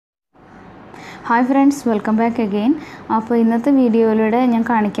Hi friends, welcome back again. അപ്പോൾ ഇന്നത്തെ വീഡിയോയിലൂടെ ഞാൻ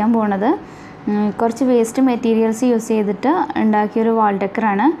കാണിക്കാൻ പോകുന്നത് കുറച്ച് വേസ്റ്റ് മെറ്റീരിയൽസ് യൂസ് ചെയ്തിട്ട് ഉണ്ടാക്കിയ ഒരു വാൾ ഡെക്കർ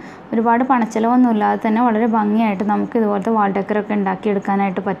ആണ്. ഒരുപാട് പണച്ചെലവൊന്നും ഇല്ലാതെ തന്നെ വളരെ ഭംഗിയായിട്ട് നമുക്ക് ഇതുപോലത്തെ വാൾ ഡെക്കർ ഒക്കെ ഉണ്ടാക്കി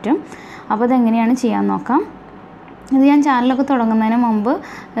എടുക്കാനായിട്ട് പറ്റും. അപ്പോൾ അത് എങ്ങനെയാണ് ചെയ്യാൻ നോക്കാം. ഇത് ഞാൻ ചാനലൊക്കെ തുടങ്ങുന്നതിന് മുമ്പ്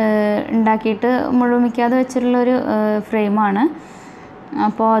ഉണ്ടാക്കിയിട്ട് മുഴുമിക്കാതെ വെച്ചിട്ടുള്ള ഒരു ഫ്രെയിമാണ്.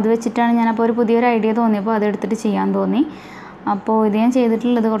 അപ്പോൾ അത് വെച്ചിട്ടാണ് ഞാൻ ഒരു പുതിയൊരു ഐഡിയ തോന്നിയപ്പോൾ അത് എടുത്തിട്ട് ചെയ്യാൻ തോന്നി. അപ്പോൾ ഇത് ഞാൻ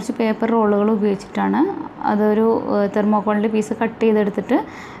ചെയ്തിട്ടുള്ളത് കുറച്ച് പേപ്പർ റോളുകൾ ഉപയോഗിച്ചിട്ടാണ്. അതൊരു തെർമോക്കോളിൻ്റെ പീസ് കട്ട് ചെയ്തെടുത്തിട്ട്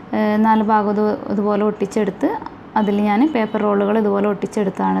 4 ഭാഗം ഇതുപോലെ ഒട്ടിച്ചെടുത്ത് അതിൽ ഞാൻ പേപ്പർ റോളുകൾ ഇതുപോലെ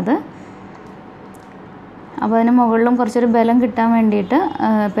ഒട്ടിച്ചെടുത്താണിത്. അപ്പോൾ അതിന് മുകളിലും കുറച്ചൊരു ബലം കിട്ടാൻ വേണ്ടിയിട്ട്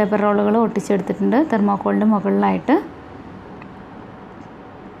പേപ്പർ റോളുകൾ ഒട്ടിച്ചെടുത്തിട്ടുണ്ട് തെർമോക്കോളിൻ്റെ മുകളിലായിട്ട്.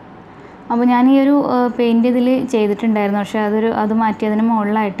 അപ്പോൾ ഞാൻ ഈ ഒരു പെയിൻറ്റ് ഇതിൽ ചെയ്തിട്ടുണ്ടായിരുന്നു. പക്ഷേ അത് മാറ്റി അതിന്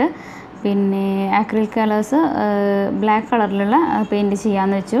മുകളിലായിട്ട് പിന്നെ ആക്രിലിക് കളേഴ്സ് ബ്ലാക്ക് കളറിലുള്ള പെയിൻറ്റ്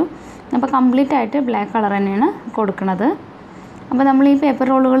ചെയ്യാമെന്ന് വെച്ചു. അപ്പോൾ കംപ്ലീറ്റ് ആയിട്ട് ബ്ലാക്ക് കളർ തന്നെയാണ് കൊടുക്കുന്നത്. അപ്പോൾ നമ്മൾ ഈ പേപ്പർ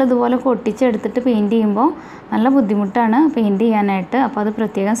റോളുകൾ ഇതുപോലെ ഒട്ടിച്ചെടുത്തിട്ട് പെയിൻറ്റ് ചെയ്യുമ്പോൾ നല്ല ബുദ്ധിമുട്ടാണ് പെയിൻറ്റ് ചെയ്യാനായിട്ട്. അപ്പോൾ അത്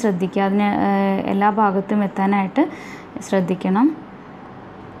പ്രത്യേകം ശ്രദ്ധിക്കുക, അതിന് എല്ലാ ഭാഗത്തും എത്താനായിട്ട് ശ്രദ്ധിക്കണം.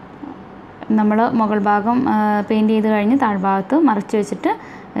 നമ്മൾ മുകൾ ഭാഗം പെയിൻറ്റ് ചെയ്ത് കഴിഞ്ഞ് താഴ്ഭാഗത്ത് മറച്ച് വെച്ചിട്ട്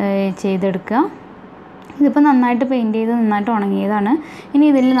ചെയ്തെടുക്കുക. ഇതിപ്പോൾ നന്നായിട്ട് പെയിൻറ്റ് ചെയ്ത് നന്നായിട്ട് ഉണങ്ങിയതാണ്. ഇനി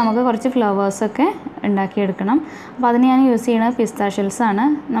ഇതിൽ നമുക്ക് കുറച്ച് ഫ്ലവേഴ്സൊക്കെ ഉണ്ടാക്കിയെടുക്കണം. അപ്പോൾ അതിന് ഞാൻ യൂസ് ചെയ്യുന്നത് പിസ്ത ഷെൽസാണ്.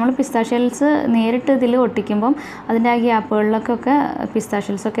 നമ്മൾ പിസ്ത ഷെൽസ് നേരിട്ട് ഇതിൽ ഒട്ടിക്കുമ്പം അതിൻ്റെ ആ ഗ്യാപ്പുകളിലൊക്കെ പിസ്ത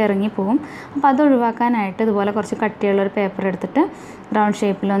ഷെൽസൊക്കെ ഇറങ്ങിപ്പോകും. അപ്പോൾ അത് ഒഴിവാക്കാനായിട്ട് ഇതുപോലെ കുറച്ച് കട്ടിയുള്ളൊരു പേപ്പർ എടുത്തിട്ട് റൗണ്ട്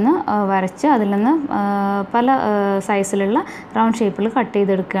ഷേപ്പിലൊന്ന് വരച്ച് അതിൽ നിന്ന് പല സൈസിലുള്ള റൗണ്ട് ഷേപ്പിൽ കട്ട്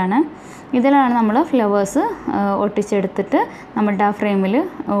ചെയ്തെടുക്കുകയാണ്. ഇതിലാണ് നമ്മൾ ഫ്ലവേഴ്സ് ഒട്ടിച്ചെടുത്തിട്ട് നമ്മളുടെ ആ ഫ്രെയിമിൽ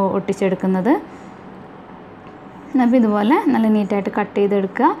ഒട്ടിച്ചെടുക്കുന്നത്. അപ്പോൾ ഇതുപോലെ നല്ല നീറ്റായിട്ട് കട്ട്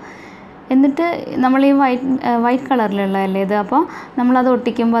ചെയ്തെടുക്കുക. എന്നിട്ട് നമ്മൾ ഈ വൈറ്റ് കളറിലുള്ളതല്ലേ ഇത്, അപ്പോൾ നമ്മളത്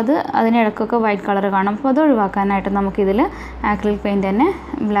ഒട്ടിക്കുമ്പോൾ അതിനിടയ്ക്കൊക്കെ വൈറ്റ് കളർ കാണും. അപ്പോൾ അത് ഒഴിവാക്കാനായിട്ട് നമുക്കിതിൽ ആക്രിലിക് പെയിൻറ്റ് തന്നെ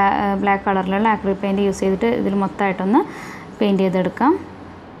ബ്ലാക്ക് കളറിലുള്ള ആക്രിലിക് പെയിൻറ്റ് യൂസ് ചെയ്തിട്ട് ഇതിൽ മൊത്തമായിട്ടൊന്ന് പെയിൻറ്റ് ചെയ്തെടുക്കാം.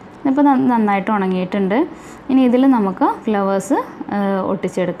 ഇപ്പോൾ നന്നായിട്ട് ഉണങ്ങിയിട്ടുണ്ട്. ഇനി ഇതിൽ നമുക്ക് ഫ്ലവേഴ്സ്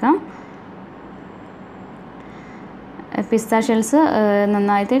ഒട്ടിച്ചെടുക്കാം. പിസ്ത ഷെൽസ്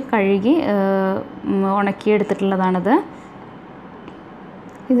നന്നായിട്ട് കഴുകി ഉണക്കിയെടുത്തിട്ടുള്ളതാണിത്.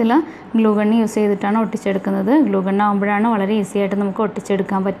 ഇതിൽ ഗ്ലൂ ഗണ്ണ് യൂസ് ചെയ്തിട്ടാണ് ഒട്ടിച്ചെടുക്കുന്നത്. ഗ്ലൂ ഗണ്ണാകുമ്പോഴാണ് വളരെ ഈസി ആയിട്ട് നമുക്ക്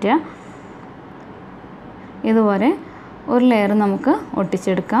ഒട്ടിച്ചെടുക്കാൻ പറ്റുക. ഇതുപോലെ ഒരു ലെയർ നമുക്ക്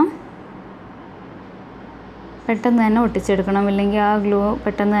ഒട്ടിച്ചെടുക്കാം. പെട്ടെന്ന് തന്നെ ഒട്ടിച്ചെടുക്കണം, ഇല്ലെങ്കിൽ ആ ഗ്ലൂ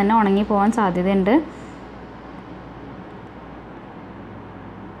പെട്ടെന്ന് തന്നെ ഉണങ്ങി പോകാൻ സാധ്യതയുണ്ട്.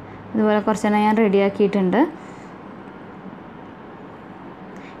 ഇതുപോലെ കുറച്ചെണ്ണം ഞാൻ റെഡിയാക്കിയിട്ടുണ്ട്.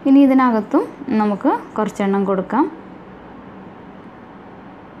 ഇനി ഇതിനകത്തും നമുക്ക് കുറച്ചെണ്ണം കൊടുക്കാം.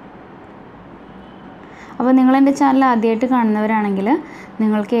 അപ്പോൾ നിങ്ങളെൻ്റെ ചാനൽ ആദ്യമായിട്ട് കാണുന്നവരാണെങ്കിൽ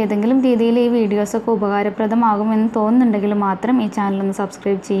നിങ്ങൾക്ക് ഏതെങ്കിലും രീതിയിൽ ഈ വീഡിയോസൊക്കെ ഉപകാരപ്രദമാകുമെന്ന് തോന്നുന്നുണ്ടെങ്കിൽ മാത്രം ഈ ചാനലൊന്ന്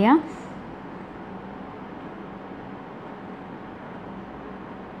സബ്സ്ക്രൈബ് ചെയ്യുക.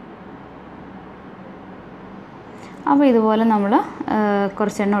 അപ്പോൾ ഇതുപോലെ നമ്മൾ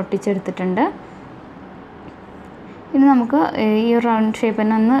കുറച്ചെണ്ണം ഒട്ടിച്ചെടുത്തിട്ടുണ്ട്. ഇനി നമുക്ക് ഈ റൗണ്ട്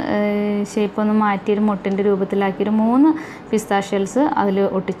ഷേപ്പിനെ ഷേപ്പൊന്ന് മാറ്റിയൊരു മുട്ടിൻ്റെ രൂപത്തിലാക്കിയൊരു 3 പിസ്ത ഷെൽസ് അതിൽ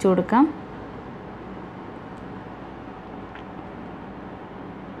ഒട്ടിച്ചു കൊടുക്കാം.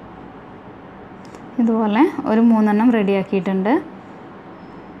 ഇതുപോലെ ഒരു 3 റെഡിയാക്കിയിട്ടുണ്ട്.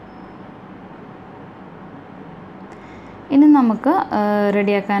 ഇനി നമുക്ക്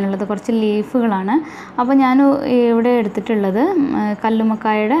റെഡിയാക്കാനുള്ളത് കുറച്ച് ലീഫുകളാണ്. അപ്പോൾ ഞാൻ ഇവിടെ എടുത്തിട്ടുള്ളത്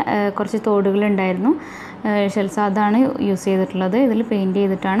കല്ലുമ്മക്കായയുടെ കുറച്ച് തോടുകളുണ്ടായിരുന്നു, ഷെൽസ്, അതാണ് യൂസ് ചെയ്തിട്ടുള്ളത്. ഇതിൽ പെയിൻറ്റ്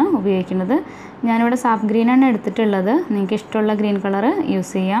ചെയ്തിട്ടാണ് ഉപയോഗിക്കുന്നത്. ഞാനിവിടെ സാഫ് ഗ്രീനാണ് എടുത്തിട്ടുള്ളത്. നിങ്ങൾക്ക് ഇഷ്ടമുള്ള ഗ്രീൻ കളർ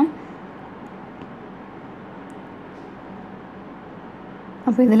യൂസ് ചെയ്യാം.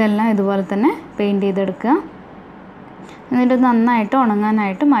 അപ്പോൾ ഇതിലെല്ലാം ഇതുപോലെ തന്നെ പെയിൻറ്റ് ചെയ്തെടുക്കുക. എന്നിട്ട് നന്നായിട്ട്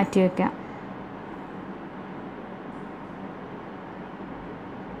ഉണങ്ങാനായിട്ട് മാറ്റി വയ്ക്കാം.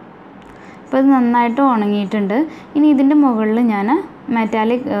 അപ്പോൾ ഇത് നന്നായിട്ട് ഉണങ്ങിയിട്ടുണ്ട്. ഇനി ഇതിൻ്റെ മുകളിൽ ഞാൻ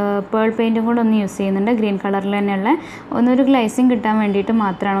മെറ്റാലിക് പേൾ പെയിൻറ്റും കൂടെ ഒന്ന് യൂസ് ചെയ്യുന്നുണ്ട്. ഗ്രീൻ കളറിൽ തന്നെയുള്ള ഒന്നൊരു ഗ്ലേസിങ് കിട്ടാൻ വേണ്ടിയിട്ട്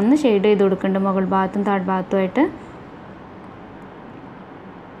മാത്രമാണ് ഒന്ന് ഷെയ്ഡ് ചെയ്ത് കൊടുക്കേണ്ടത് മുകൾ ഭാഗത്തും താഴ്ഭാഗത്തുമായിട്ട്.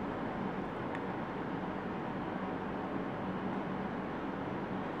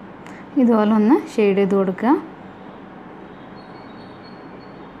 ഇതുപോലെ ഒന്ന് ഷെയ്ഡ് ചെയ്ത് കൊടുക്കുക.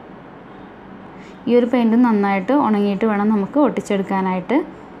 ഈ ഒരു പെയിൻറ്റ് നന്നായിട്ട് ഉണങ്ങിയിട്ട് വേണം നമുക്ക് ഒട്ടിച്ചെടുക്കാനായിട്ട്.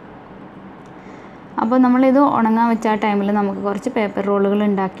 അപ്പോൾ നമ്മളിത് ഉണങ്ങാൻ വെച്ച ആ ടൈമിൽ നമുക്ക് കുറച്ച് പേപ്പർ റോളുകൾ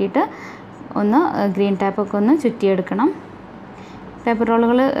ഉണ്ടാക്കിയിട്ട് ഒന്ന് ഗ്രീൻ ടാപ്പൊക്കെ ഒന്ന് ചുറ്റിയെടുക്കണം. പേപ്പർ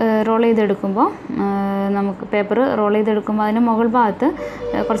റോളുകൾ റോൾ ചെയ്തെടുക്കുമ്പോൾ നമുക്ക് പേപ്പർ റോൾ ചെയ്തെടുക്കുമ്പോൾ അതിൻ്റെ മുകൾ ഭാഗത്ത്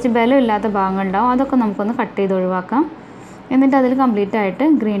കുറച്ച് ബലമില്ലാത്ത ഭാഗങ്ങളുണ്ടാവും. അതൊക്കെ നമുക്കൊന്ന് കട്ട് ചെയ്ത് ഒഴിവാക്കാം. എന്നിട്ട് അതിൽ കംപ്ലീറ്റ് ആയിട്ട്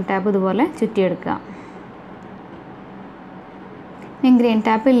ഗ്രീൻ ടാപ്പ് ഇതുപോലെ ചുറ്റിയെടുക്കുക. ഇനി ഗ്രീൻ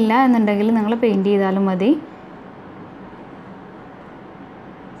ടാപ്പ് ഇല്ല എന്നുണ്ടെങ്കിൽ നിങ്ങൾ പെയിൻറ്റ് ചെയ്താലും മതി.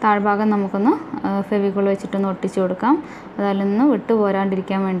 താഴ്ഭാഗം നമുക്കൊന്ന് ഫെവിക്കോൾ വെച്ചിട്ടൊന്ന് ഒട്ടിച്ചു കൊടുക്കാം, അതിൽ നിന്ന് വിട്ടു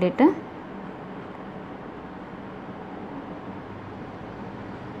പോരാണ്ടിരിക്കാൻ വേണ്ടിയിട്ട്.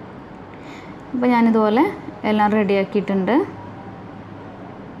 അപ്പോൾ ഞാനിതുപോലെ എല്ലാം റെഡിയാക്കിയിട്ടുണ്ട്.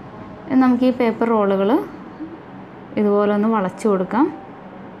 നമുക്ക് ഈ പേപ്പർ റോളുകൾ ഇതുപോലെ ഒന്ന് വളച്ചു കൊടുക്കാം.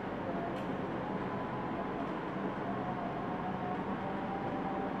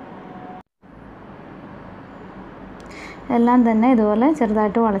 എല്ലാം തന്നെ ഇതുപോലെ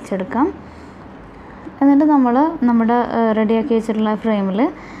ചെറുതായിട്ട് വളച്ചെടുക്കാം. എന്നിട്ട് നമ്മൾ നമ്മുടെ റെഡിയാക്കി വെച്ചിട്ടുള്ള ഫ്രെയിമിൽ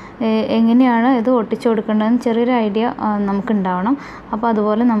എങ്ങനെയാണ് ഇത് ഒട്ടിച്ചു കൊടുക്കേണ്ടതെന്ന് ചെറിയൊരു ഐഡിയ നമുക്കുണ്ടാവണം. അപ്പോൾ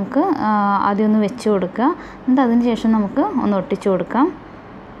അതുപോലെ നമുക്ക് ആദ്യം ഒന്ന് വെച്ച് കൊടുക്കുക, എന്നിട്ട് അതിന് ശേഷം നമുക്ക് ഒന്ന് ഒട്ടിച്ചു കൊടുക്കാം.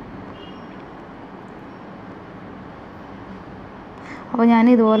 അപ്പോൾ ഞാൻ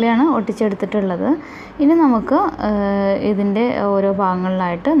ഇതുപോലെയാണ് ഒട്ടിച്ചെടുത്തിട്ടുള്ളത്. ഇനി നമുക്ക് ഇതിൻ്റെ ഓരോ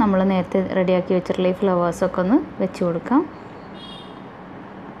ഭാഗങ്ങളിലായിട്ട് നമ്മൾ നേരത്തെ റെഡിയാക്കി വെച്ചിട്ടുള്ള ഈ ഫ്ലവേഴ്സൊക്കെ ഒന്ന് വെച്ച് കൊടുക്കാം.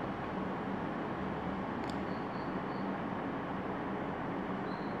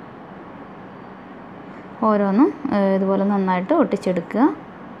 ഓരോന്നും ഇതുപോലെ നന്നായിട്ട് ഒട്ടിച്ചെടുക്കുക.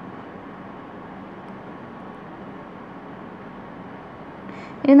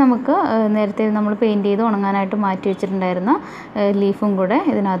 ഇനി നമുക്ക് നേരത്തെ നമ്മൾ പെയിൻറ്റ് ചെയ്ത് ഉണങ്ങാനായിട്ട് മാറ്റി വെച്ചിട്ടുണ്ടായിരുന്ന ലീഫും കൂടെ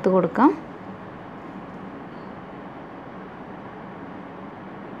ഇതിനകത്ത് കൊടുക്കാം.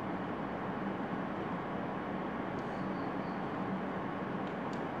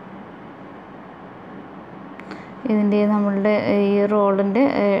 ഇതിൻ്റെ നമ്മളുടെ ഈ റോളിൻ്റെ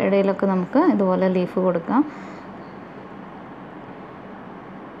ഇടയിലൊക്കെ നമുക്ക് ഇതുപോലെ ലീഫ് കൊടുക്കാം.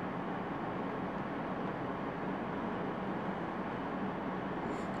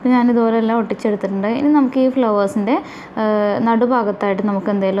 ഞാനിതുപോലെ എല്ലാം ഒട്ടിച്ചെടുത്തിട്ടുണ്ട്. ഇനി നമുക്ക് ഈ ഫ്ലവേഴ്സിൻ്റെ നടുഭാഗത്തായിട്ട് നമുക്ക്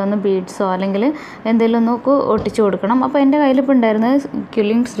എന്തെങ്കിലും ഒന്ന് ബീഡ്സോ അല്ലെങ്കിൽ എന്തെങ്കിലും ഒന്നൊക്കെ ഒട്ടിച്ചു കൊടുക്കണം. അപ്പോൾ എൻ്റെ കയ്യിലിപ്പോൾ ഉണ്ടായിരുന്നത്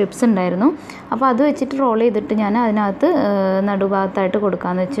ക്യുല്ലിങ് സ്ട്രിപ്സ് ഉണ്ടായിരുന്നു. അപ്പോൾ അത് വെച്ചിട്ട് റോൾ ചെയ്തിട്ട് ഞാൻ അതിനകത്ത് നടുഭാഗത്തായിട്ട്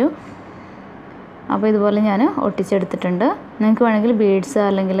കൊടുക്കാമെന്ന് വെച്ചു. അപ്പോൾ ഇതുപോലെ ഞാൻ ഒട്ടിച്ചെടുത്തിട്ടുണ്ട്. നിങ്ങൾക്ക് വേണമെങ്കിൽ ബീഡ്സ്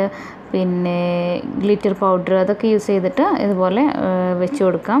അല്ലെങ്കിൽ പിന്നെ ഗ്ലിറ്റർ പൗഡർ അതൊക്കെ യൂസ് ചെയ്തിട്ട് ഇതുപോലെ വെച്ച്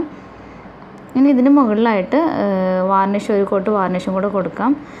കൊടുക്കാം. ഇനി ഇതിന് മുകളിലായിട്ട് വാർണിഷ്, ഒരു കോട്ട് വാർണിഷും കൂടെ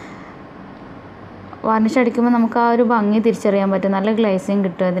കൊടുക്കാം. വാർണിഷ് അടിക്കുമ്പോൾ നമുക്ക് ആ ഒരു ഭംഗി തിരിച്ചറിയാൻ പറ്റും, നല്ല ഗ്ലേസിങ്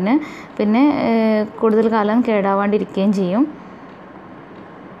കിട്ടും അതിന്. പിന്നെ കൂടുതൽ കാലം കേടാവാണ്ടിരിക്കുകയും ചെയ്യും.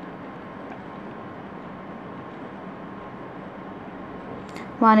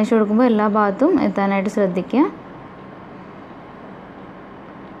 വാർണിഷ് കൊടുക്കുമ്പോൾ എല്ലാ ഭാഗത്തും എത്താനായിട്ട് ശ്രദ്ധിക്കുക.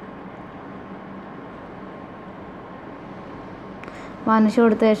 വാർണിഷ്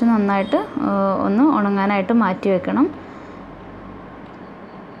കൊടുത്ത ശേഷം നന്നായിട്ട് ഒന്ന് ഉണങ്ങാനായിട്ട് മാറ്റി വെക്കണം.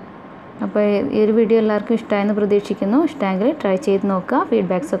 അപ്പോൾ ഈ ഒരു വീഡിയോ എല്ലാവർക്കും ഇഷ്ടമായെന്ന് പ്രതീക്ഷിക്കുന്നു. ഇഷ്ടമെങ്കിൽ ട്രൈ ചെയ്ത് നോക്കുക,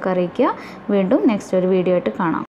 ഫീഡ്ബാക്സൊക്കെ അറിയിക്കുക. വീണ്ടും നെക്സ്റ്റ് ഒരു വീഡിയോ ആയിട്ട് കാണാം.